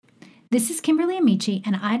This is Kimberly Amici,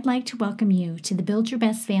 and I'd like to welcome you to the Build Your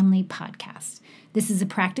Best Family podcast. This is a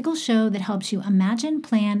practical show that helps you imagine,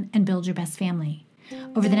 plan, and build your best family.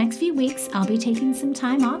 Over the next few weeks, I'll be taking some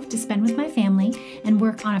time off to spend with my family and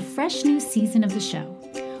work on a fresh new season of the show.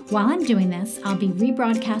 While I'm doing this, I'll be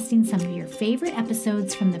rebroadcasting some of your favorite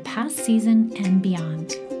episodes from the past season and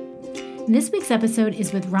beyond. This week's episode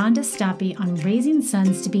is with Rhonda Stoppe on raising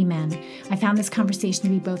sons to be men. I found this conversation to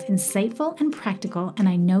be both insightful and practical, and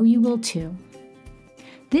I know you will too.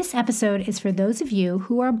 This episode is for those of you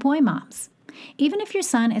who are boy moms. Even if your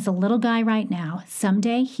son is a little guy right now,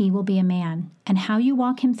 someday he will be a man, and how you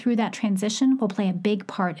walk him through that transition will play a big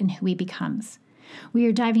part in who he becomes. We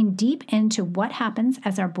are diving deep into what happens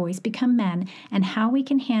as our boys become men and how we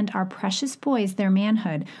can hand our precious boys their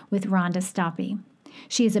manhood with Rhonda Stoppe.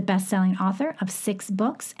 She is a best-selling author of 6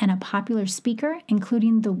 books and a popular speaker,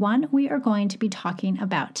 including the one we are going to be talking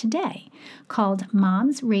about today, called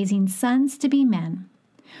Moms Raising Sons to be Men.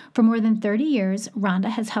 For more than 30 years, Rhonda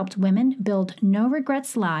has helped women build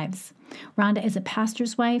no-regrets lives. Rhonda is a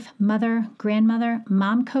pastor's wife, mother, grandmother,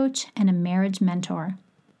 mom coach, and a marriage mentor.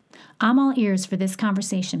 I'm all ears for this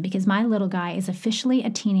conversation because my little guy is officially a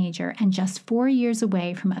teenager and just 4 years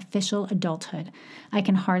away from official adulthood. I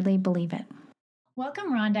can hardly believe it.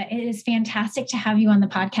 Welcome, Rhonda. It is fantastic to have you on the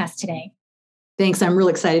podcast today. Thanks. I'm real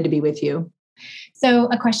excited to be with you. So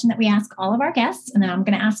a question that we ask all of our guests, and then I'm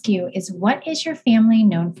going to ask you, is what is your family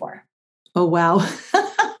known for? Oh, wow.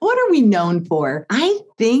 What are we known for? I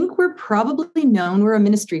think we're probably known, we're a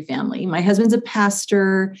ministry family. My husband's a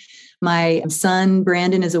pastor. My son,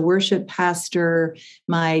 Brandon, is a worship pastor.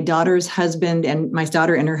 My daughter's husband and my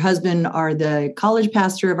daughter and her husband are the college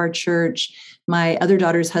pastor of our church. My other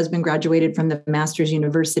daughter's husband graduated from the Master's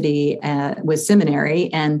University with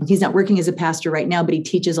seminary, and he's not working as a pastor right now, but he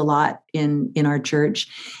teaches a lot in our church.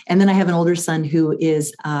 And then I have an older son who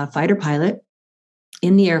is a fighter pilot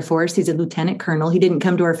in the Air Force. He's a lieutenant colonel. He didn't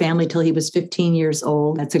come to our family till he was 15 years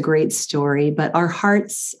old. That's a great story. But our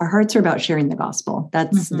hearts are about sharing the gospel.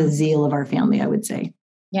 That's the zeal of our family, I would say.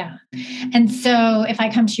 Yeah. And so if I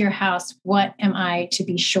come to your house, what am I to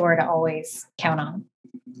be sure to always count on?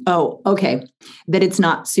 Oh, okay. That it's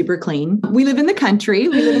not super clean. We live in the country.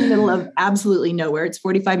 We live in the middle of absolutely nowhere. It's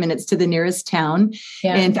 45 minutes to the nearest town.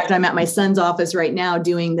 Yeah. And in fact, I'm at my son's office right now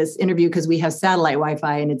doing this interview because we have satellite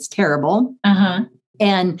Wi-Fi and it's terrible.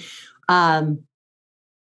 And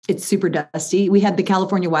it's super dusty. We had the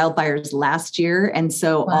California wildfires last year. And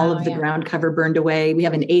so all of the ground cover burned away. We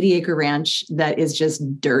have an 80-acre ranch that is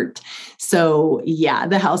just dirt. So yeah,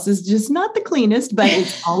 the house is just not the cleanest, but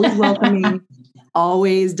it's always welcoming.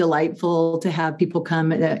 Always delightful to have people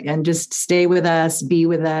come and just stay with us, be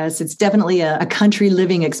with us. It's definitely a country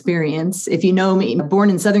living experience. If you know me, born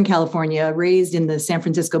in Southern California, raised in the San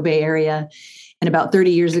Francisco Bay Area. And about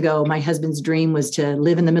 30 years ago, my husband's dream was to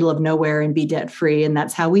live in the middle of nowhere and be debt free. And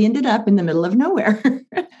that's how we ended up in the middle of nowhere.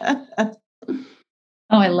 Oh,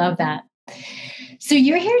 I love that. So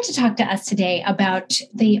you're here to talk to us today about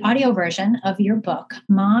the audio version of your book,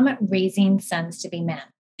 Mom Raising Sons to be Men.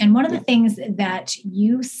 And one of the things that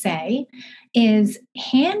you say is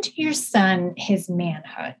hand your son his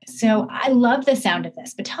manhood. So I love the sound of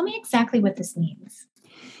this, but tell me exactly what this means.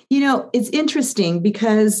 You know, it's interesting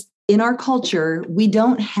because in our culture, we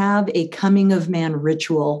don't have a coming of man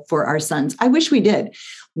ritual for our sons. I wish we did.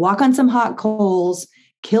 Walk on some hot coals,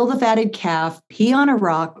 kill the fatted calf, pee on a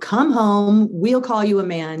rock, come home, we'll call you a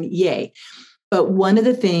man, yay. But one of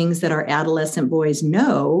the things that our adolescent boys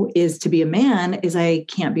know is to be a man is I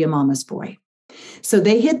can't be a mama's boy. So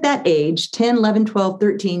they hit that age, 10, 11, 12,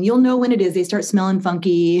 13. You'll know when it is. They start smelling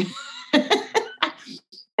funky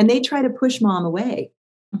and they try to push mom away.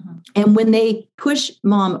 And when they push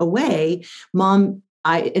mom away,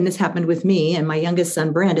 and this happened with me and my youngest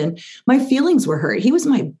son, Brandon, my feelings were hurt. He was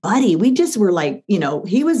my buddy. We just were like,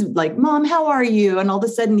 he was like, Mom, how are you? And all of a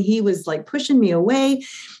sudden he was like pushing me away.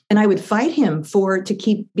 And I would fight him to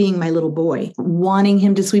keep being my little boy, wanting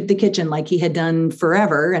him to sweep the kitchen like he had done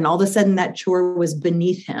forever. And all of a sudden that chore was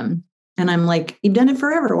beneath him. And I'm like, you've done it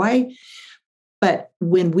forever. Why? But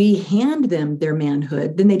when we hand them their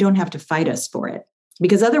manhood, then they don't have to fight us for it.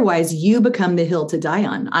 Because otherwise you become the hill to die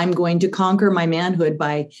on. I'm going to conquer my manhood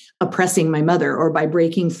by oppressing my mother or by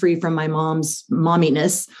breaking free from my mom's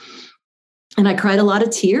momminess. And I cried a lot of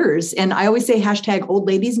tears. And I always say #old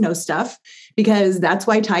ladies know stuff, because that's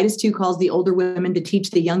why Titus 2 calls the older women to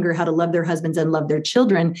teach the younger how to love their husbands and love their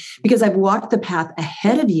children, because I've walked the path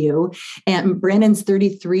ahead of you. And Brandon's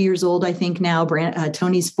 33 years old, I think now.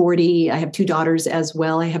 Tony's 40. I have 2 daughters as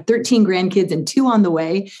well. I have 13 grandkids and 2 on the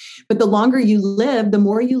way. But the longer you live, the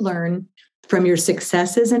more you learn from your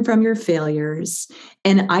successes and from your failures.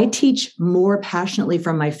 And I teach more passionately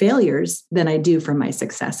from my failures than I do from my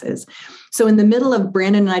successes. So in the middle of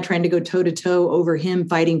Brandon and I trying to go toe to toe over him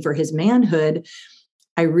fighting for his manhood,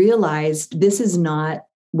 I realized this is not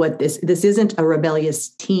what this isn't a rebellious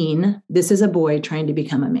teen. This is a boy trying to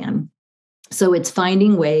become a man. So it's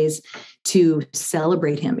finding ways to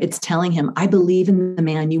celebrate him. It's telling him, I believe in the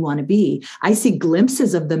man you want to be. I see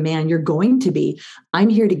glimpses of the man you're going to be. I'm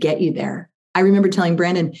here to get you there. I remember telling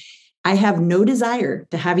Brandon, I have no desire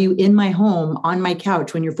to have you in my home on my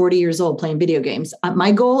couch when you're 40 years old playing video games.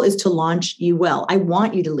 My goal is to launch you well. I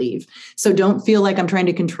want you to leave. So don't feel like I'm trying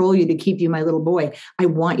to control you to keep you my little boy. I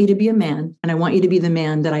want you to be a man, and I want you to be the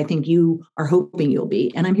man that I think you are hoping you'll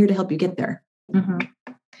be. And I'm here to help you get there. Mm-hmm.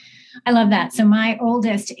 I love that. So my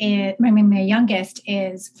youngest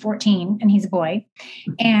is 14 and he's a boy.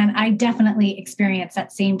 And I definitely experienced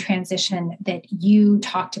that same transition that you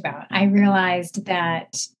talked about. I realized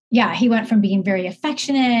that, he went from being very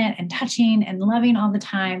affectionate and touching and loving all the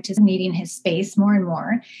time to needing his space more and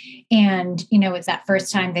more. And, it's that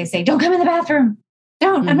first time they say, don't come in the bathroom.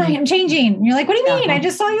 Don't, I'm changing. And you're like, what do you mean? I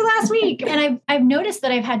just saw you last week. And I've noticed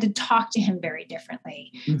that I've had to talk to him very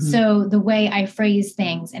differently. Mm-hmm. So the way I phrase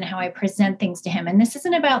things and how I present things to him, and this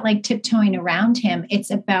isn't about like tiptoeing around him. It's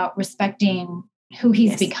about respecting who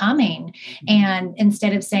he's becoming. And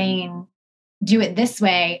instead of saying, do it this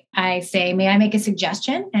way, I say, may I make a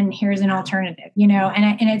suggestion? And here's an alternative,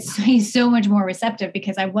 and he's so much more receptive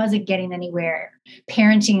because I wasn't getting anywhere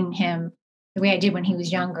parenting him the way I did when he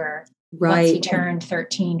was younger. Right. Once he turned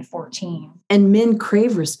 13, 14. And men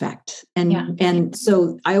crave respect. And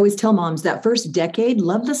so I always tell moms that first decade,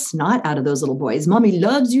 love the snot out of those little boys. Mommy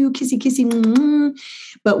loves you, kissy, kissy. Mm-hmm.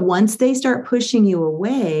 But once they start pushing you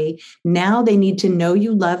away, now they need to know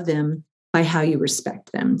you love them by how you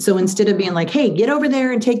respect them. So instead of being like, hey, get over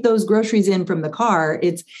there and take those groceries in from the car,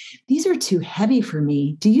 it's, these are too heavy for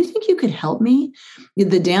me. Do you think you could help me?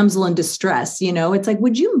 The damsel in distress, it's like,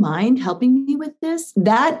 would you mind helping me with this?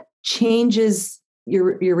 That changes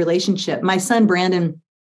your relationship. My son, Brandon,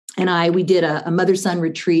 and we did a mother-son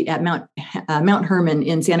retreat at Mount Hermon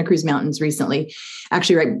in Santa Cruz Mountains recently.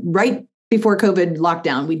 Actually, right before COVID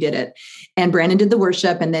lockdown, we did it. And Brandon did the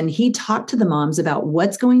worship. And then he talked to the moms about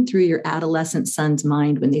what's going through your adolescent son's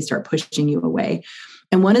mind when they start pushing you away.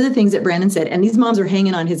 And one of the things that Brandon said, and these moms are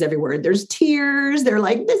hanging on his every word. There's tears. They're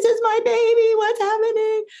like, this is my baby. What's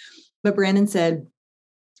happening? But Brandon said,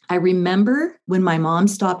 I remember when my mom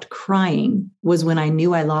stopped crying was when I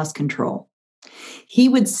knew I lost control. He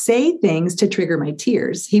would say things to trigger my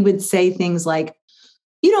tears. He would say things like,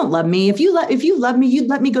 you don't love me. If you love me, you'd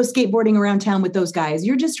let me go skateboarding around town with those guys.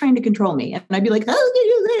 You're just trying to control me. And I'd be like, how can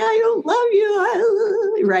you say I don't love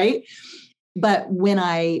you? Right. But when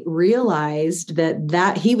I realized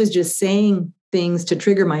that he was just saying things to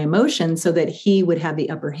trigger my emotions so that he would have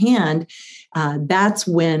the upper hand, that's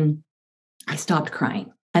when I stopped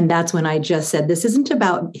crying. And that's when I just said, this isn't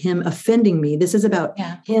about him offending me. This is about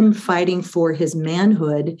him fighting for his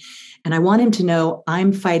manhood. And I want him to know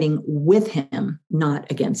I'm fighting with him, not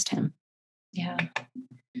against him. Yeah.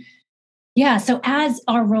 Yeah. So as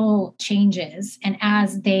our role changes and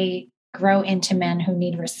as they grow into men who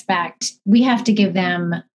need respect, we have to give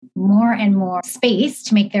them more and more space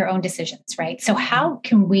to make their own decisions, right? So how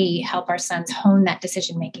can we help our sons hone that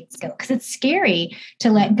decision-making skill? Because it's scary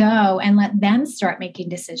to let go and let them start making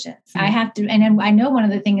decisions. Mm-hmm. I have to, and then I know one of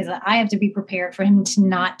the things is that I have to be prepared for him to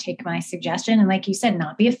not take my suggestion. And like you said,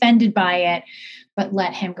 not be offended by it, but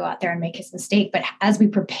let him go out there and make his mistake. But as we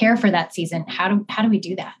prepare for that season, how do we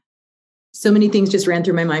do that? So many things just ran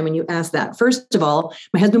through my mind when you asked that. First of all,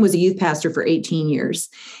 my husband was a youth pastor for 18 years.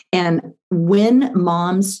 And when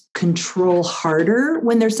moms control harder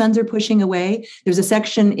when their sons are pushing away, there's a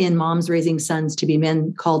section in Moms Raising Sons to Be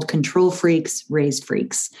Men called Control Freaks Raise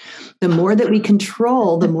Freaks. The more that we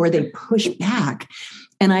control, the more they push back.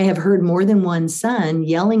 And I have heard more than one son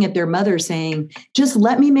yelling at their mother saying, just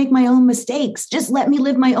let me make my own mistakes. Just let me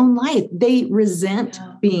live my own life. They resent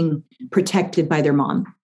being protected by their mom.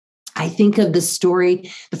 I think of the story,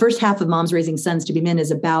 the first half of Moms Raising Sons to Be Men is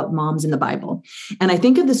about moms in the Bible. And I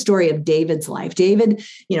think of the story of David's life. David,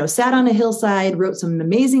 sat on a hillside, wrote some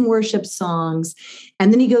amazing worship songs,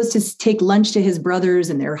 and then he goes to take lunch to his brothers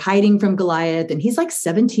and they're hiding from Goliath. And he's like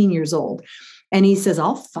 17 years old. And he says,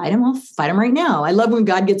 I'll fight him right now. I love when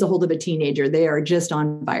God gets a hold of a teenager. They are just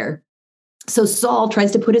on fire. So Saul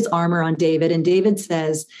tries to put his armor on David, and David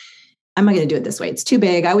says, I'm not going to do it this way. It's too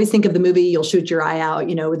big. I always think of the movie, You'll Shoot Your Eye Out,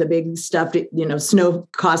 with a big stuffed, snow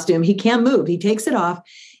costume. He can't move. He takes it off.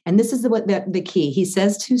 And this is the key. He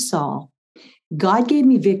says to Saul, God gave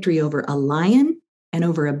me victory over a lion and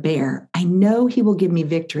over a bear. I know he will give me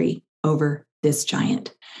victory over this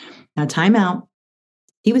giant. Now, time out.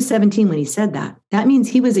 He was 17 when he said that. That means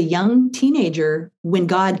he was a young teenager when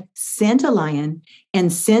God sent a lion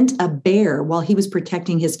and sent a bear while he was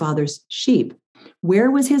protecting his father's sheep.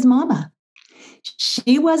 Where was his mama?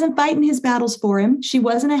 She wasn't fighting his battles for him. She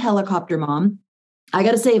wasn't a helicopter mom. I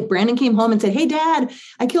got to say, if Brandon came home and said, hey, Dad,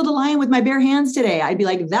 I killed a lion with my bare hands today, I'd be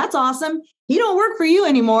like, that's awesome. He don't work for you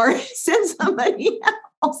anymore. Send somebody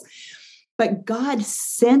else. But God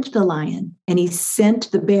sent the lion and he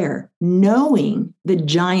sent the bear, knowing the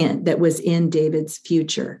giant that was in David's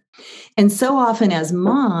future. And so often as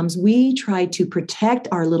moms, we try to protect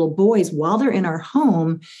our little boys while they're in our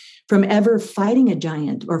home from ever fighting a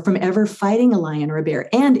giant or from ever fighting a lion or a bear.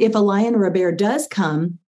 And if a lion or a bear does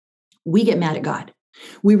come, we get mad at God.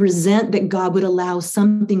 We resent that God would allow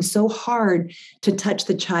something so hard to touch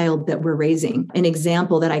the child that we're raising. An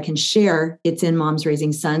example that I can share, it's in Moms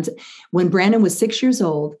Raising Sons. When Brandon was 6 years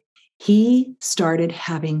old, he started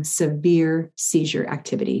having severe seizure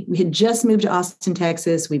activity. We had just moved to Austin,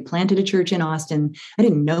 Texas. We planted a church in Austin. I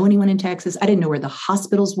didn't know anyone in Texas. I didn't know where the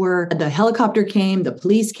hospitals were. The helicopter came, the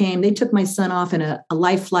police came. They took my son off in a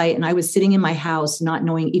life flight, and I was sitting in my house not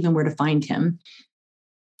knowing even where to find him.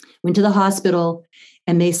 Went to the hospital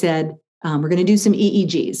and they said, we're going to do some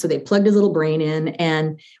EEGs. So they plugged his little brain in.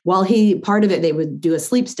 And while part of it, they would do a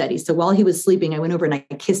sleep study. So while he was sleeping, I went over and I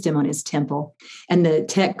kissed him on his temple. And the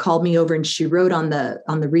tech called me over and she wrote on the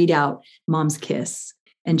readout, Mom's kiss.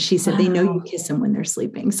 And she said, They know you kiss them when they're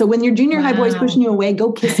sleeping. So when your junior high boy's pushing you away,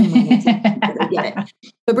 go kiss them when they're sleeping. They get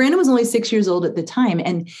it. But Brandon was only 6 years old at the time.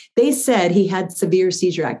 And they said he had severe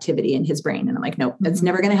seizure activity in his brain. And I'm like, no, that's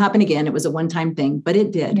never going to happen again. It was a one-time thing, but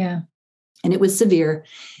it did. Yeah. And it was severe.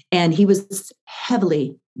 And he was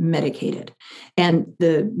heavily medicated. And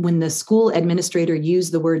when the school administrator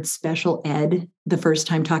used the word special ed the first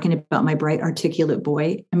time talking about my bright, articulate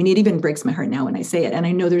boy, I mean, it even breaks my heart now when I say it. And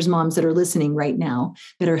I know there's moms that are listening right now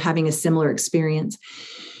that are having a similar experience.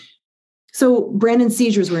 So Brandon's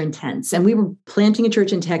seizures were intense. And we were planting a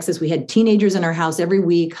church in Texas. We had teenagers in our house every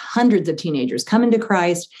week, hundreds of teenagers coming to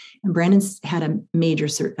Christ. And Brandon had a major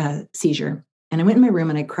seizure. And I went in my room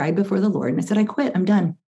and I cried before the Lord. And I said, I quit. I'm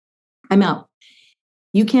done. I'm out.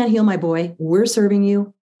 You can't heal my boy. We're serving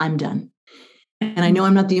you. I'm done. And I know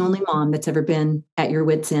I'm not the only mom that's ever been at your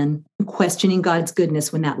wit's end, questioning God's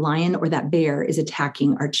goodness when that lion or that bear is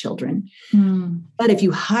attacking our children. But if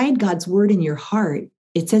you hide God's word in your heart,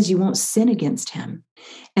 it says you won't sin against him.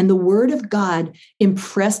 And the word of God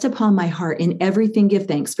impressed upon my heart, in everything give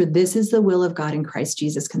thanks, for this is the will of God in Christ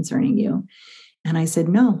Jesus concerning you. And I said,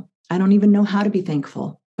 no, I don't even know how to be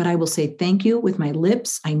thankful, but I will say thank you with my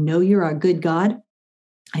lips. I know you're a good God.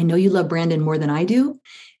 I know you love Brandon more than I do.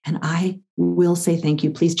 And I will say thank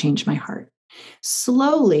you. Please change my heart.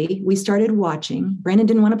 Slowly, we started watching. Brandon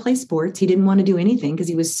didn't want to play sports. He didn't want to do anything because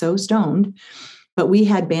he was so stoned. But we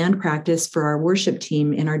had band practice for our worship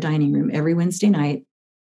team in our dining room every Wednesday night.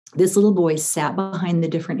 This little boy sat behind the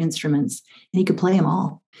different instruments and he could play them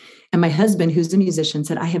all. And my husband, who's a musician,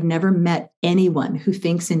 said, I have never met anyone who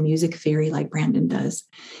thinks in music theory like Brandon does.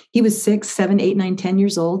 He was 6, 7, 8, 9, 10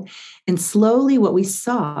 years old. And slowly what we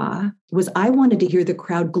saw was I wanted to hear the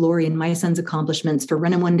crowd glory in my son's accomplishments for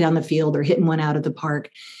running one down the field or hitting one out of the park.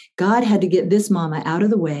 God had to get this mama out of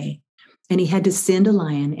the way. And he had to send a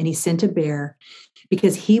lion and he sent a bear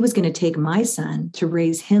because he was going to take my son to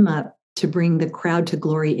raise him up to bring the crowd to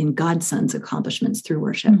glory in God's son's accomplishments through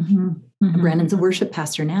worship. Brandon's a worship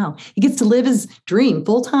pastor now. He gets to live his dream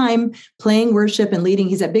full-time, playing worship and leading.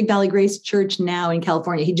 He's at Big Valley Grace Church now in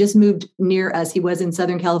California. He just moved near us. He was in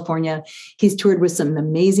Southern California. He's toured with some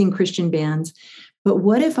amazing Christian bands. But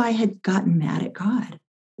what if I had gotten mad at God?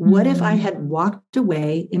 What if I had walked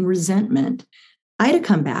away in resentment? I'd have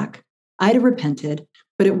come back. I'd have repented,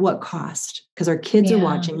 but at what cost? Because our kids are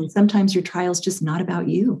watching, and sometimes your trial's just not about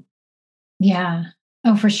you. Yeah.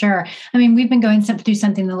 Oh, for sure. I mean, we've been going through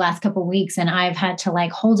something the last couple of weeks, and I've had to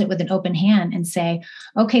hold it with an open hand and say,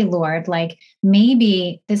 okay, Lord,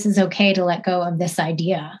 maybe this is okay to let go of this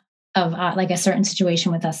idea of a certain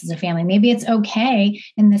situation with us as a family. Maybe it's okay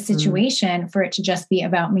in this situation for it to just be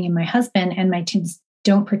about me and my husband, and my kids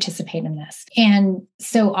don't participate in this. And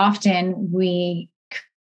so often we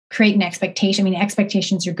create an expectation. I mean,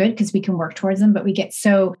 expectations are good because we can work towards them, but we get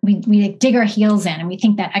we dig our heels in and we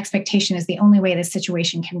think that expectation is the only way this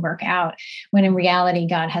situation can work out, when in reality,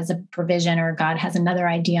 God has a provision or God has another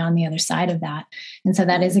idea on the other side of that. And so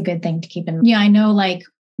that is a good thing to keep in mind. Yeah, I know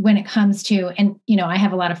when it comes to, and, I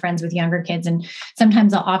have a lot of friends with younger kids, and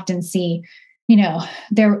sometimes I'll often see,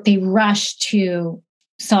 they rush to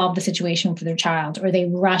solve the situation for their child, or they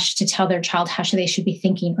rush to tell their child how they should be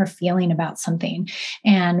thinking or feeling about something.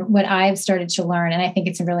 And what I've started to learn, and I think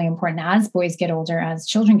it's really important as boys get older, as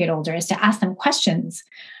children get older, is to ask them questions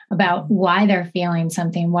about why they're feeling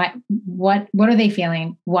something. What are they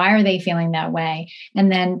feeling? Why are they feeling that way?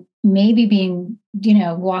 And then maybe being,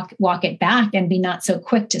 walk it back and be not so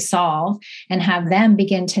quick to solve, and have them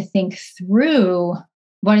begin to think through,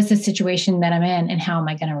 what is the situation that I'm in and how am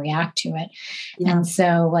I going to react to it? Yeah. And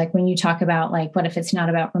so like when you talk about like, what if it's not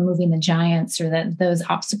about removing the giants or those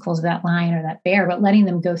obstacles of that lion or that bear, but letting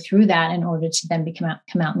them go through that in order to then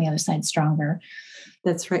come out on the other side stronger.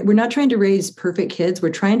 That's right. We're not trying to raise perfect kids. We're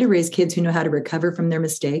trying to raise kids who know how to recover from their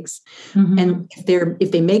mistakes. Mm-hmm. And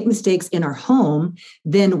if they make mistakes in our home,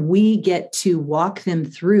 then we get to walk them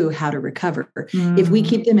through how to recover. Mm-hmm. If we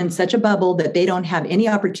keep them in such a bubble that they don't have any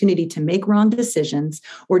opportunity to make wrong decisions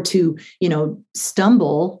or to,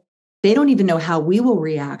 stumble, they don't even know how we will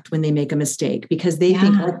react when they make a mistake, because they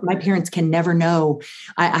think, oh, my parents can never know.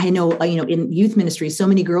 I know, in youth ministry, so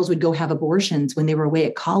many girls would go have abortions when they were away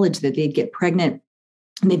at college that they'd get pregnant.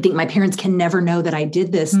 And they think my parents can never know that I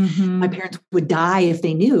did this. Mm-hmm. My parents would die if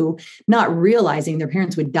they knew, not realizing their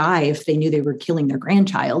parents would die if they knew they were killing their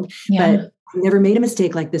grandchild. Yeah. But I never made a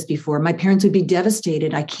mistake like this before. My parents would be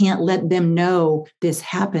devastated. I can't let them know this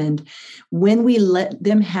happened. When we let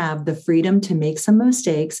them have the freedom to make some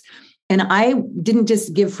mistakes, and I didn't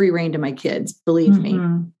just give free rein to my kids, believe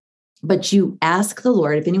mm-hmm. me, but you ask the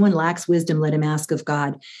Lord. If anyone lacks wisdom, let him ask of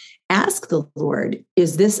God. Ask the Lord,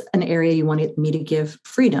 is this an area you want me to give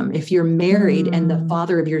freedom? If you're married and the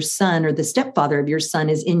father of your son or the stepfather of your son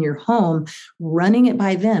is in your home, running it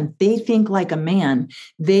by them, they think like a man.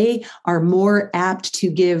 They are more apt to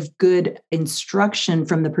give good instruction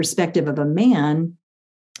from the perspective of a man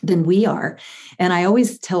than we are. And I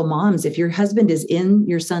always tell moms, if your husband is in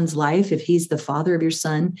your son's life, if he's the father of your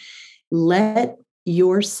son, let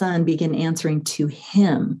your son begin answering to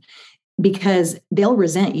him. Because they'll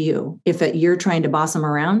resent you if you're trying to boss them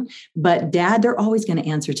around. But dad, they're always going to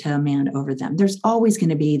answer to a man over them. There's always going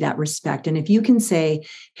to be that respect. And if you can say,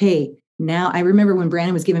 hey, now I remember when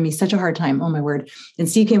Brandon was giving me such a hard time, oh my word. And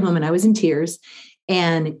Steve came home and I was in tears.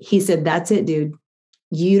 And he said, that's it, dude.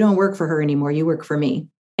 You don't work for her anymore. You work for me.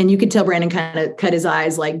 And you could tell Brandon kind of cut his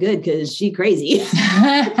eyes like, good, because she crazy.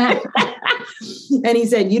 And he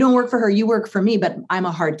said, you don't work for her. You work for me, but I'm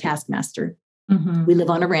a hard taskmaster. Mm-hmm. We live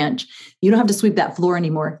on a ranch. You don't have to sweep that floor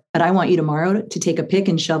anymore, but I want you tomorrow to take a pick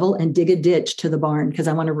and shovel and dig a ditch to the barn because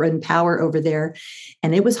I want to run power over there.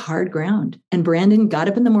 And it was hard ground. And Brandon got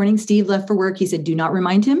up in the morning. Steve left for work. He said, do not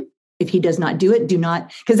remind him. If he does not do it, do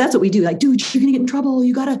not, because that's what we do. Like, dude, you're going to get in trouble.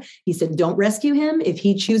 He said, don't rescue him. If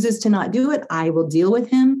he chooses to not do it, I will deal with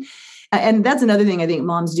him. And that's another thing I think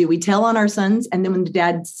moms do. We tell on our sons. And then when the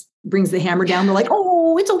dad brings the hammer down, they're like,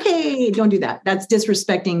 oh, it's okay. Don't do that. That's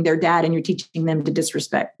disrespecting their dad. And you're teaching them to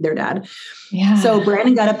disrespect their dad. Yeah. So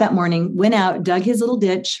Brandon got up that morning, went out, dug his little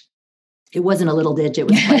ditch. It wasn't a little ditch. It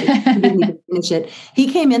was quite, he didn't even finish it.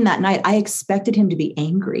 He came in that night. I expected him to be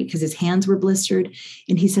angry because his hands were blistered.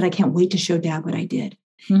 And he said, I can't wait to show dad what I did.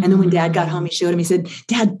 Mm-hmm. And then when dad got home, he showed him, he said,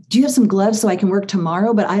 Dad, do you have some gloves so I can work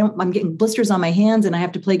tomorrow? But I'm getting blisters on my hands and I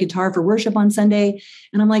have to play guitar for worship on Sunday.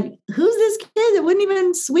 And I'm like, who's this kid that wouldn't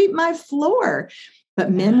even sweep my floor?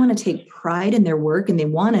 But men want to take pride in their work and they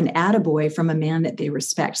want an attaboy from a man that they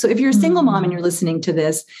respect. So if you're a single mom and you're listening to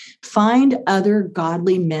this, find other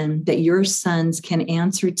godly men that your sons can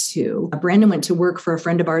answer to. Brandon went to work for a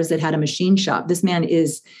friend of ours that had a machine shop. This man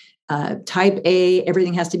is type A.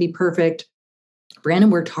 Everything has to be perfect.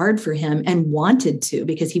 Brandon worked hard for him and wanted to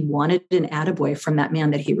because he wanted an attaboy from that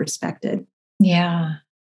man that he respected. Yeah.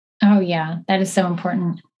 Oh, yeah. That is so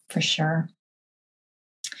important for sure.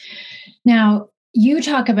 Now, you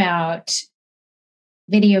talk about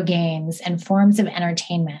video games and forms of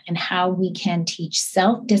entertainment and how we can teach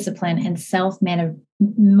self-discipline and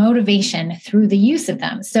self-motivation through the use of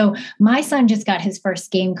them. So my son just got his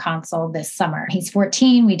first game console this summer. He's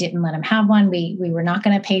 14. We didn't let him have one. We were not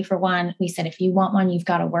going to pay for one. We said, if you want one, you've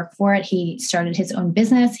got to work for it. He started his own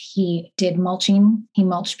business. He did mulching. He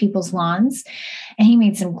mulched people's lawns and he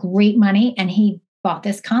made some great money, and he bought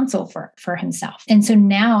this console for himself. And so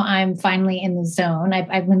now I'm finally in the zone.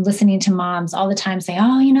 I've been listening to moms all the time say,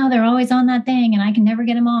 oh, they're always on that thing and I can never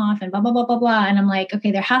get them off and blah, blah, blah, blah, blah. And I'm like,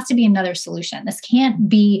 okay, there has to be another solution. This can't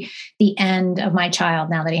be the end of my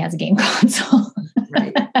child now that he has a game console.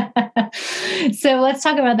 Right. So let's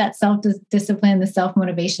talk about that self-discipline, the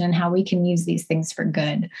self-motivation, and how we can use these things for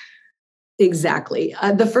good. Exactly.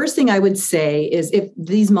 The first thing I would say is if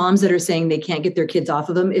these moms that are saying they can't get their kids off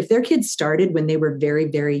of them, if their kids started when they were very,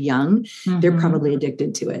 very young, they're probably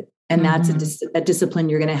addicted to it. And that's a discipline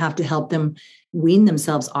you're going to help them wean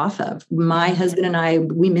themselves off of. My husband and I,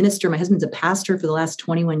 we minister. My husband's a pastor for the last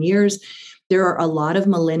 21 years. There are a lot of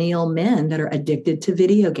millennial men that are addicted to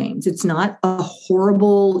video games. It's not a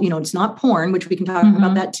horrible, it's not porn, which we can talk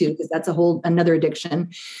about that too, because that's another addiction.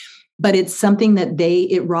 But it's something that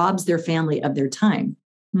it robs their family of their time.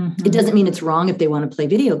 It doesn't mean it's wrong if they want to play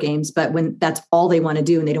video games, but when that's all they want to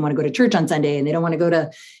do and they don't want to go to church on Sunday and they don't want to go to,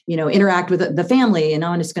 interact with the family and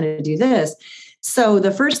I'm just going to do this. So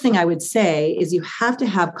the first thing I would say is you have to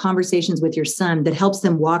have conversations with your son that helps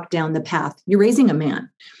them walk down the path. You're raising a man.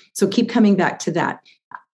 So keep coming back to that.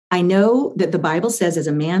 I know that the Bible says, as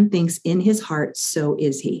a man thinks in his heart, so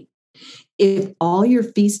is he. If all you're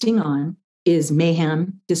feasting on is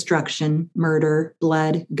mayhem, destruction, murder,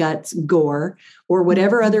 blood, guts, gore, or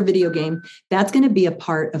whatever other video game, that's going to be a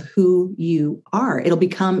part of who you are.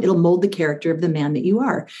 It'll mold the character of the man that you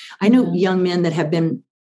are. I know young men that have been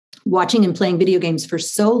watching and playing video games for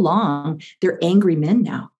so long, they're angry men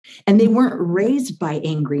now. And they weren't raised by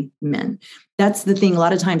angry men. That's the thing. A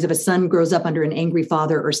lot of times if a son grows up under an angry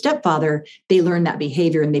father or stepfather, they learn that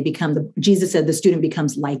behavior and they become Jesus said the student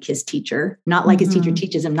becomes like his teacher, not like his teacher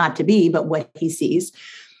teaches him not to be, but what he sees.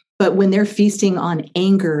 But when they're feasting on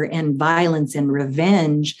anger and violence and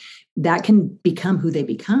revenge, that can become who they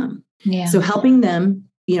become. Yeah. So helping them,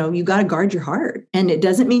 you got to guard your heart. And it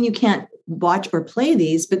doesn't mean you can't watch or play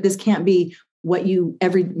these, but this can't be what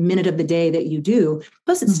every minute of the day that you do.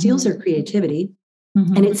 Plus it steals their creativity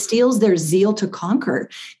and it steals their zeal to conquer.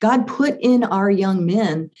 God put in our young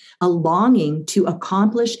men a longing to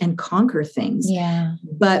accomplish and conquer things. Yeah.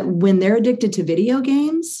 But when they're addicted to video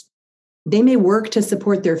games, they may work to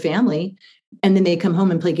support their family and then they come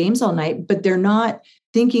home and play games all night, but they're not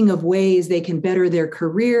thinking of ways they can better their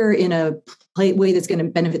career in a way that's going to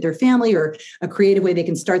benefit their family or a creative way they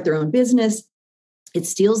can start their own business. It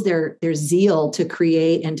steals their zeal to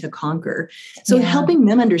create and to conquer. So helping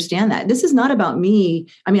them understand that this is not about me.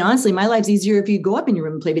 I mean, honestly, my life's easier if you go up in your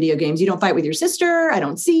room and play video games. You don't fight with your sister. I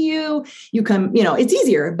don't see you. You come, it's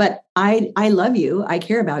easier, but I love you. I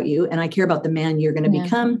care about you and I care about the man you're going to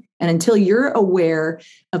become. And until you're aware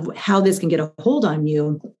of how this can get a hold on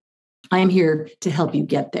you, I am here to help you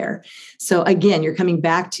get there. So again, you're coming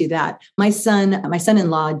back to that. My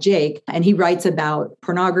son-in-law, Jake, and he writes about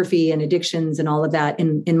pornography and addictions and all of that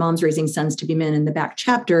in Moms Raising Sons to Be Men in the back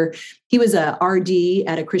chapter. He was a RD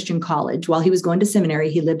at a Christian college. While he was going to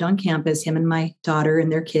seminary, he lived on campus, him and my daughter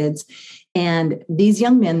and their kids. And these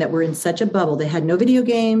young men that were in such a bubble, they had no video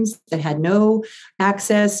games, they had no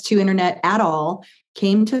access to internet at all,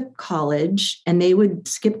 came to college and they would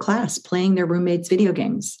skip class playing their roommates' video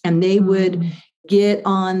games. And they would get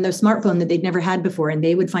on their smartphone that they'd never had before and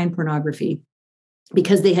they would find pornography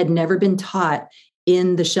because they had never been taught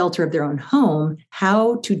in the shelter of their own home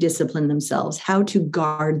how to discipline themselves, how to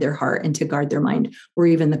guard their heart and to guard their mind, or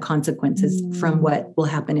even the consequences from what will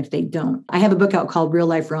happen if they don't. I have a book out called Real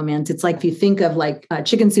Life Romance. It's like if you think of like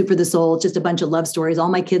Chicken Soup for the Soul, it's just a bunch of love stories. All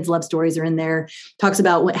my kids' love stories are in there. Talks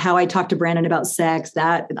about how I talked to Brandon about sex,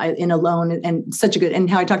 in Alone, and such a good,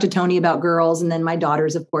 and how I talked to Tony about girls, and then my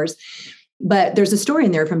daughters, of course. But there's a story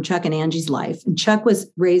in there from Chuck and Angie's life. And Chuck was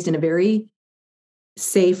raised in a very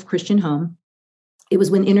safe Christian home. It was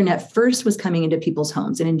when internet first was coming into people's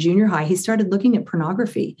homes. And in junior high, he started looking at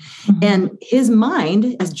pornography. And his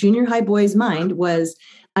mind, as junior high boy's mind, was,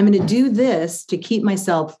 I'm going to do this to keep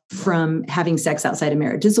myself from having sex outside of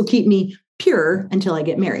marriage. This will keep me pure until I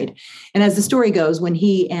get married. And as the story goes, when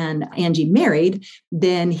he and Angie married,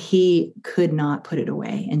 then he could not put it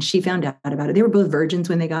away. And she found out about it. They were both virgins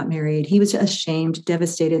when they got married. He was ashamed,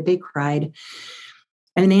 devastated. They cried.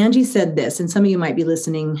 And Angie said this, and some of you might be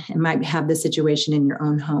listening and might have this situation in your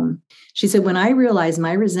own home. She said, when I realized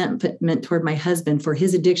my resentment toward my husband for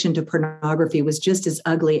his addiction to pornography was just as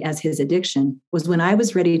ugly as his addiction, was when I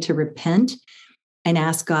was ready to repent and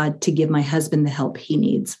ask God to give my husband the help he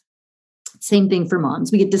needs. Same thing for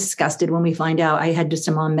moms. We get disgusted when we find out. I had just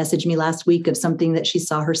a mom message me last week of something that she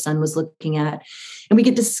saw her son was looking at. And we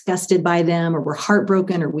get disgusted by them, or we're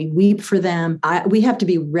heartbroken, or we weep for them. We have to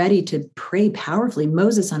be ready to pray powerfully.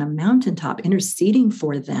 Moses on a mountaintop interceding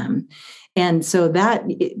for them. And so that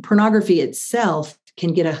pornography itself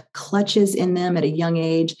can get a clutches in them at a young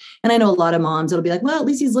age. And I know a lot of moms that'll be like, well, at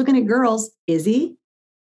least he's looking at girls. Is he?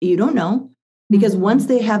 You don't know. Because once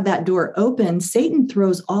they have that door open, Satan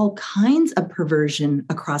throws all kinds of perversion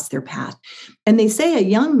across their path. And they say a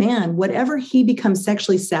young man, whatever he becomes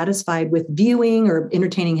sexually satisfied with viewing or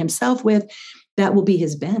entertaining himself with, that will be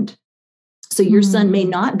his bent. So your son may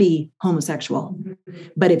not be homosexual,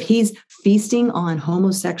 but if he's feasting on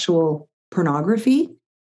homosexual pornography,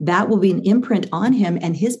 that will be an imprint on him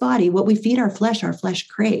and his body. What we feed our flesh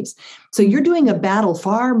craves. So you're doing a battle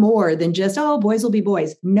far more than just, oh, boys will be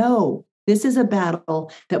boys. No, this is a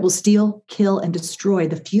battle that will steal, kill, and destroy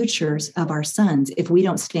the futures of our sons if we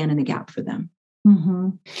don't stand in the gap for them. Mm-hmm.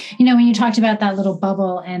 You know, when you talked about that little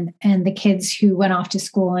bubble and the kids who went off to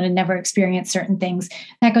school and had never experienced certain things,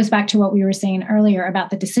 that goes back to what we were saying earlier about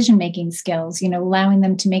the decision-making skills, you know, allowing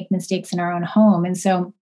them to make mistakes in our own home. And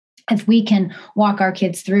so if we can walk our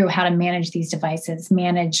kids through how to manage these devices,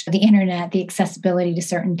 manage the internet, the accessibility to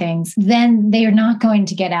certain things, then they are not going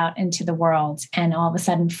to get out into the world and all of a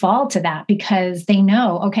sudden fall to that, because they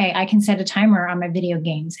know, okay, I can set a timer on my video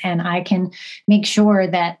games and I can make sure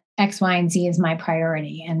that X, Y, and Z is my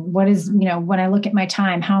priority. And what is, you know, when I look at my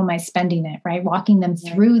time, how am I spending it, right? Walking them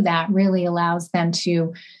through that really allows them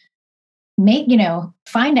to make, you know,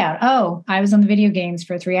 find out, oh, I was on the video games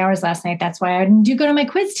for 3 hours last night. That's why I didn't go to my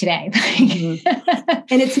quiz today.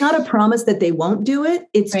 And it's not a promise that they won't do it.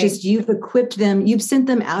 It's just you've equipped them. You've sent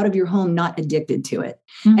them out of your home not addicted to it.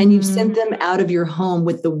 Mm-hmm. And you've sent them out of your home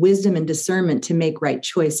with the wisdom and discernment to make right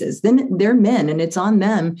choices. Then they're men and it's on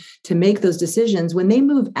them to make those decisions. When they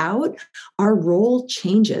move out, our role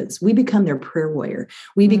changes. We become their prayer warrior.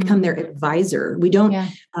 We become their advisor. We don't,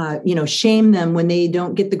 shame them when they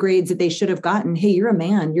don't get the grades that they should have gotten. Hey, you're a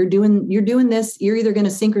man. You're doing this. You're either going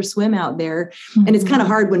to sink or swim out there. Mm-hmm. And it's kind of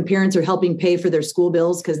hard when parents are helping pay for their school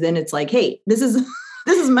bills, because then it's like, hey, this is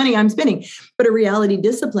money I'm spending. But a reality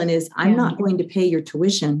discipline is I'm not going to pay your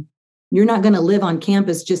tuition. You're not going to live on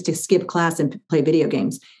campus just to skip class and play video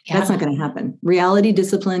games. Yeah. That's not going to happen. Reality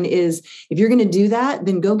discipline is, if you're going to do that,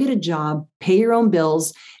 then go get a job, pay your own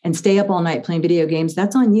bills, and stay up all night playing video games.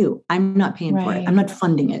 That's on you. I'm not paying for it. I'm not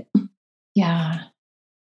funding it. Yeah.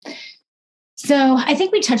 So I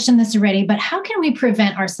think we touched on this already, but how can we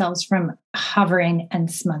prevent ourselves from hovering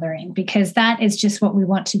and smothering? Because that is just what we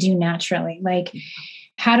want to do naturally. Like,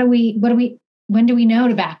 when do we know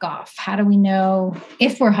to back off? How do we know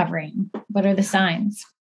if we're hovering? What are the signs?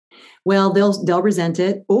 Well, they'll resent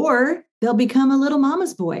it, or they'll become a little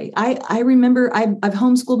mama's boy. I remember I've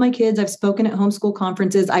homeschooled my kids. I've spoken at homeschool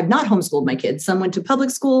conferences. I've not homeschooled my kids. Some went to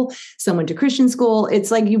public school, some went to Christian school.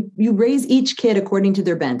 It's like you raise each kid according to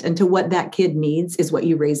their bent, and to what that kid needs is what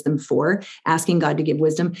you raise them for, asking God to give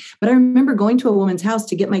wisdom. But I remember going to a woman's house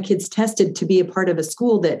to get my kids tested to be a part of a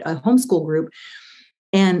homeschool group.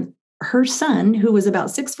 And her son, who was about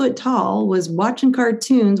 6 foot tall, was watching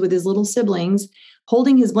cartoons with his little siblings,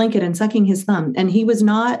 holding his blanket and sucking his thumb. And he was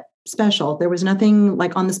not special. There was nothing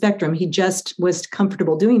like on the spectrum. He just was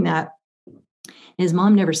comfortable doing that. And his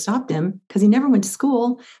mom never stopped him because he never went to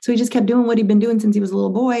school. So he just kept doing what he'd been doing since he was a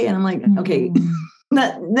little boy. And I'm like, okay,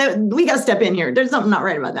 we got to step in here. There's something not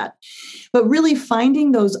right about that. But really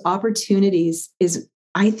finding those opportunities is,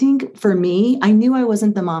 I think for me, I knew I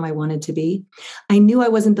wasn't the mom I wanted to be. I knew I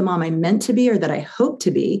wasn't the mom I meant to be or that I hoped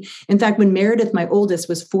to be. In fact, when Meredith, my oldest,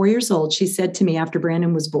 was 4 years old, she said to me after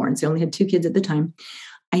Brandon was born, so I only had 2 kids at the time,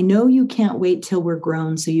 I know you can't wait till we're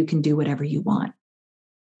grown so you can do whatever you want.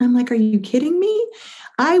 I'm like, are you kidding me?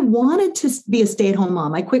 I wanted to be a stay-at-home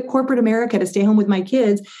mom. I quit corporate America to stay home with my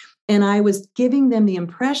kids. And I was giving them the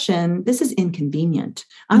impression, this is inconvenient.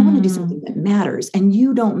 I want to do something that matters, and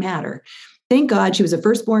you don't matter. Thank God she was a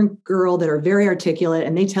firstborn girl that are very articulate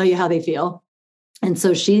and they tell you how they feel. And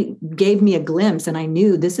so she gave me a glimpse, and I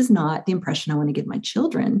knew this is not the impression I want to give my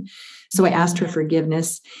children. So I asked her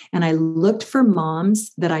forgiveness, and I looked for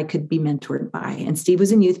moms that I could be mentored by. And Steve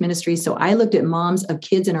was in youth ministry. So I looked at moms of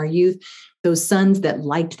kids in our youth, those sons that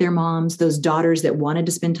liked their moms, those daughters that wanted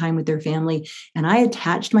to spend time with their family. And I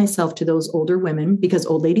attached myself to those older women because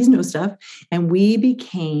old ladies know stuff. And we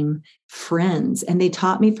became friends, and they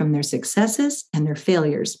taught me from their successes and their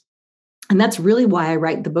failures. And that's really why I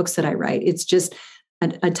write the books that I write. It's just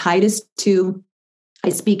a Titus 2. I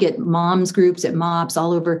speak at moms groups, at MOPS,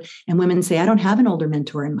 all over, and women say, I don't have an older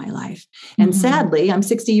mentor in my life. And sadly, I'm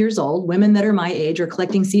 60 years old. Women that are my age are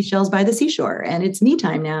collecting seashells by the seashore, and it's me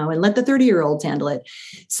time now, and let the 30-year-olds handle it.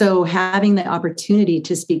 So having the opportunity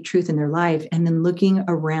to speak truth in their life, and then looking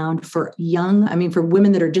around for for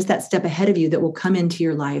women that are just that step ahead of you that will come into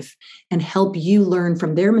your life and help you learn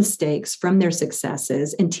from their mistakes, from their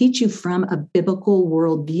successes, and teach you from a biblical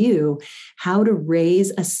worldview how to raise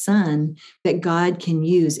a son that God can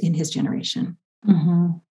use in his generation.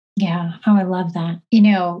 Mm-hmm. Yeah. Oh, I love that.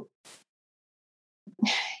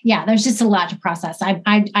 There's just a lot to process.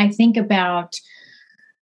 I think about,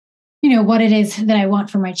 what it is that I want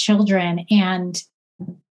for my children. And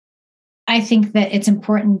I think that it's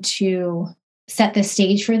important to set the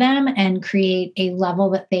stage for them and create a level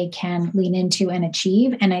that they can lean into and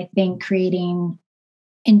achieve. And I think creating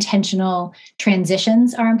intentional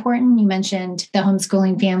transitions are important. You mentioned the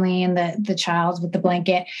homeschooling family and the child with the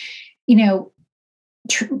blanket,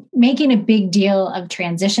 making a big deal of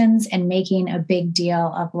transitions and making a big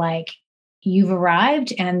deal of like, you've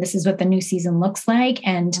arrived and this is what the new season looks like.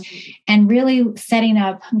 And really setting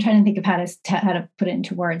up, I'm trying to think of how to put it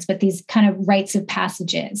into words, but these kind of rites of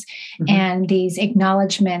passages and these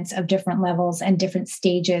acknowledgements of different levels and different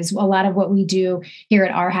stages. A lot of what we do here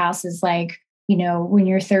at our house is like, when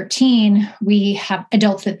you're 13, we have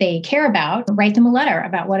adults that they care about, write them a letter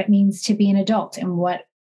about what it means to be an adult and what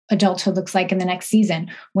adulthood looks like in the next season.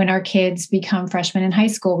 When our kids become freshmen in high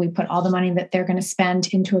school, we put all the money that they're going to spend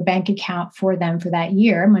into a bank account for them for that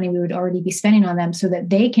year, money we would already be spending on them so that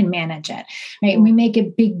they can manage it, right? And we make a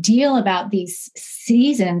big deal about these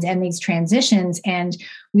seasons and these transitions, and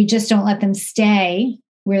we just don't let them stay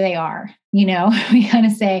where they are. We kind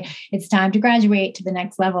of say, it's time to graduate to the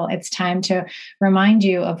next level. It's time to remind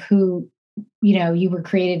you of who you were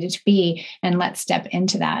created to be, and let's step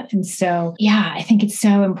into that. And so, I think it's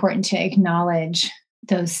so important to acknowledge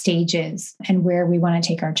those stages and where we want to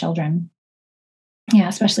take our children. Yeah,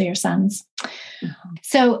 especially your sons.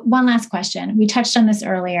 So one last question. We touched on this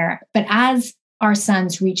earlier, but as our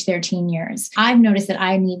sons reach their teen years, I've noticed that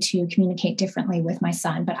I need to communicate differently with my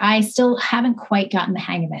son, but I still haven't quite gotten the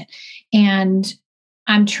hang of it. And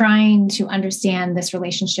I'm trying to understand this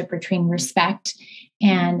relationship between respect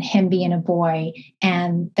and him being a boy,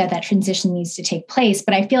 and that transition needs to take place.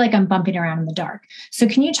 But I feel like I'm bumping around in the dark. So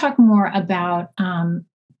can you talk more about,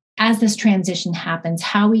 as this transition happens,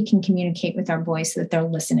 how we can communicate with our boys so that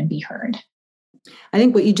they'll listen and be heard? I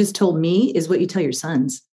think what you just told me is what you tell your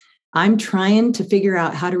sons. I'm trying to figure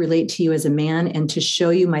out how to relate to you as a man and to show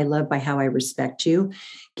you my love by how I respect you.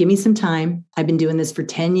 Give me some time. I've been doing this for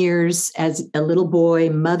 10 years as a little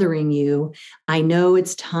boy, mothering you. I know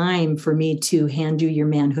it's time for me to hand you your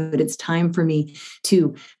manhood. It's time for me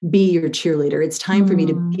to be your cheerleader. It's time for me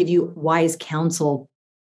to give you wise counsel,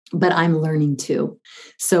 but I'm learning too.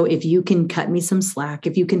 So if you can cut me some slack,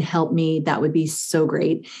 if you can help me, that would be so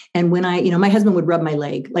great. And when my husband would rub my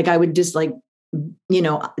leg, like I would just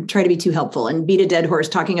try to be too helpful and beat a dead horse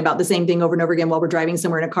talking about the same thing over and over again while we're driving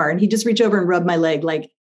somewhere in a car. And he'd just reach over and rub my leg like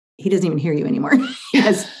he doesn't even hear you anymore. He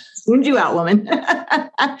has tuned you out, woman.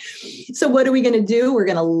 So what are we going to do? We're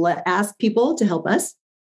going to ask people to help us.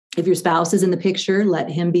 If your spouse is in the picture, let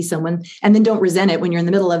him be someone, and then don't resent it when you're in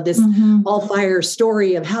the middle of this all fire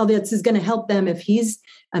story of how this is going to help them. If he's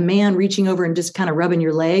a man reaching over and just kind of rubbing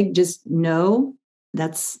your leg, just know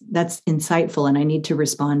that's insightful. And I need to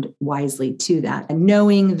respond wisely to that. And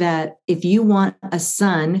knowing that if you want a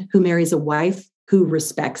son who marries a wife who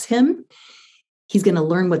respects him, he's going to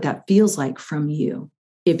learn what that feels like from you.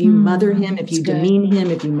 If you mother him, if you demean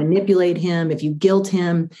him, if you manipulate him, if you guilt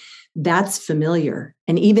him, that's familiar.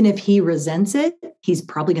 And even if he resents it, he's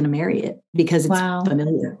probably going to marry it because it's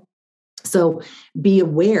familiar. So be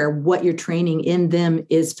aware what you're training in them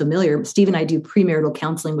is familiar. Steve and I do premarital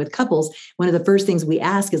counseling with couples. One of the first things we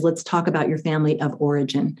ask is, let's talk about your family of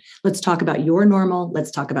origin. Let's talk about your normal.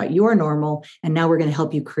 Let's talk about your normal. And now we're going to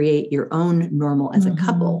help you create your own normal as a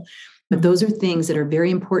couple. But those are things that are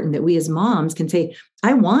very important that we as moms can say,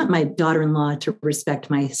 I want my daughter-in-law to respect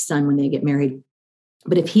my son when they get married.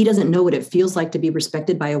 But if he doesn't know what it feels like to be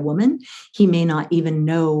respected by a woman, he may not even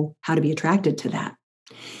know how to be attracted to that.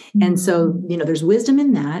 And so, there's wisdom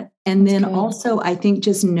in that. And then also, I think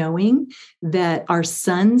just knowing that our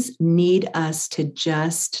sons need us to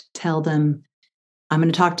just tell them, I'm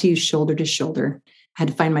going to talk to you shoulder to shoulder. I had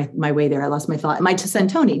to find my way there. I lost my thought. My son,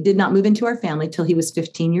 Tony, did not move into our family till he was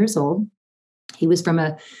 15 years old. He was from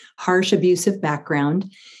a harsh, abusive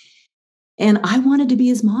background. And I wanted to be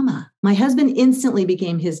his mama. My husband instantly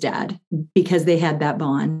became his dad because they had that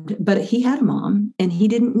bond. But he had a mom and he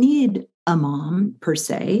didn't need a mom per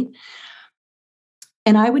se.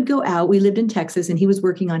 And I would go out. We lived in Texas and he was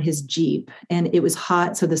working on his Jeep and it was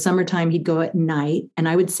hot. So the summertime he'd go at night and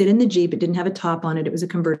I would sit in the Jeep. It didn't have a top on it. It was a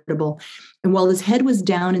convertible. And while his head was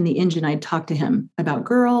down in the engine, I'd talk to him about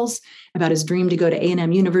girls, about his dream to go to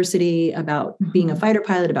A&M University, about being a fighter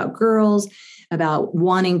pilot, about girls, about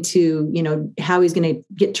wanting to, how he's going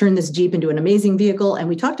to turn this Jeep into an amazing vehicle. And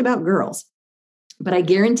we talked about girls. But I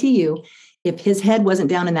guarantee you, if his head wasn't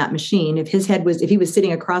down in that machine, if he was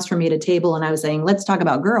sitting across from me at a table and I was saying, let's talk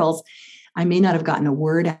about girls, I may not have gotten a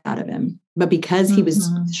word out of him. But because he was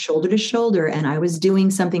shoulder to shoulder and I was doing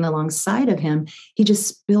something alongside of him, he just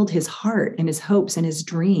spilled his heart and his hopes and his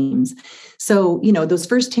dreams. So, those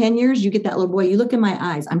first 10 years, you get that little boy, you look in my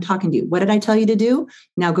eyes, I'm talking to you. What did I tell you to do?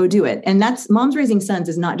 Now go do it. And that's Moms Raising Sons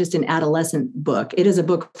is not just an adolescent book. It is a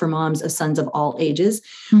book for moms of sons of all ages.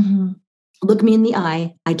 look me in the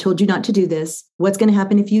eye. I told you not to do this. What's going to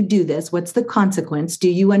happen if you do this? What's the consequence? Do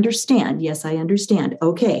you understand? Yes, I understand.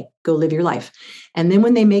 Okay, go live your life. And then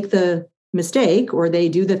when they make the mistake or they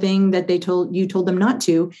do the thing that you told them not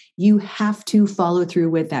to, you have to follow through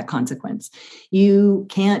with that consequence. You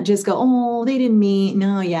can't just go, oh, they didn't mean.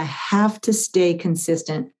 No, you have to stay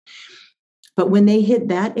consistent. But when they hit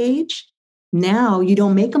that age, now you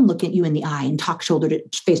don't make them look at you in the eye and talk shoulder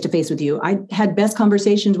to face with you. I had best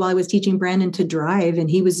conversations while I was teaching Brandon to drive,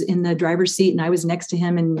 and he was in the driver's seat and I was next to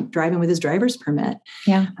him and driving with his driver's permit.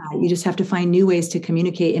 Yeah. You just have to find new ways to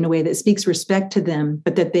communicate in a way that speaks respect to them,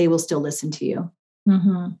 but that they will still listen to you.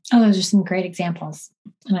 Mm-hmm. Oh, those are some great examples.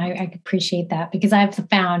 And I appreciate that because I've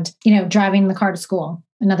found, driving the car to school,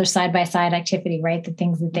 another side-by-side activity, right? The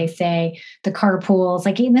things that they say, the carpools,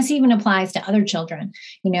 and this even applies to other children.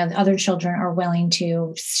 The other children are willing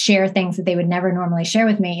to share things that they would never normally share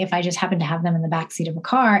with me if I just happen to have them in the backseat of a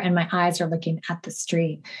car and my eyes are looking at the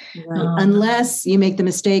street. Right. Unless you make the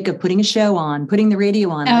mistake of putting a show on, putting the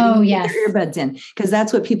radio on, yes, their earbuds in, because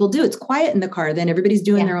that's what people do. It's quiet in the car. Then everybody's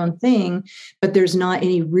doing their own thing, but there's not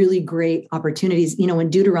any really great opportunities. When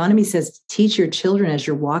Deuteronomy says, teach your children as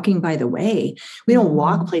you're walking by the way, we don't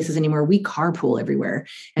walk places anymore. We carpool everywhere.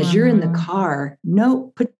 As you're in the car,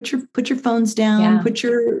 put your phones down, put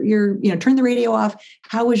your turn the radio off.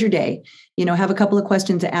 How was your day? Have a couple of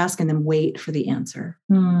questions to ask and then wait for the answer.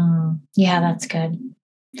 Yeah, that's good.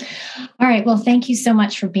 All right. Well, thank you so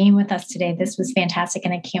much for being with us today. This was fantastic.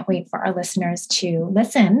 And I can't wait for our listeners to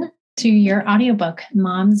listen to your audiobook,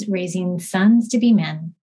 Moms Raising Sons to Be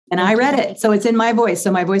Men. And I read it, so it's in my voice.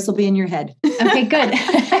 So my voice will be in your head. Okay, good.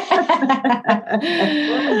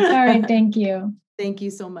 All right. Thank you. Thank you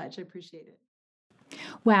so much. I appreciate it.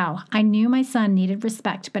 Wow. I knew my son needed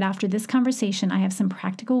respect, but after this conversation, I have some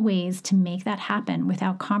practical ways to make that happen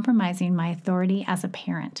without compromising my authority as a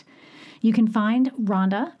parent. You can find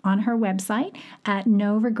Rhonda on her website at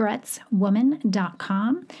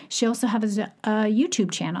noregretswoman.com. She also has a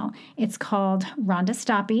YouTube channel. It's called Rhonda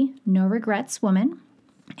Stoppe, No Regrets Woman.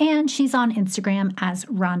 And she's on Instagram as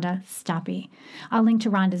Rhonda Stoppe. I'll link to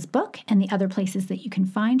Rhonda's book and the other places that you can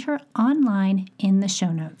find her online in the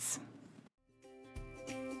show notes.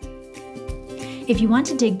 If you want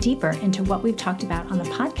to dig deeper into what we've talked about on the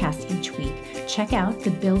podcast each week, check out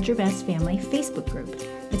the Build Your Best Family Facebook group.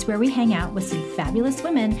 It's where we hang out with some fabulous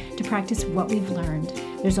women to practice what we've learned.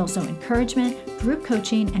 There's also encouragement, group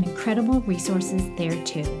coaching, and incredible resources there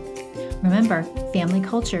too. Remember, family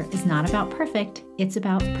culture is not about perfect, it's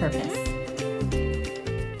about purpose.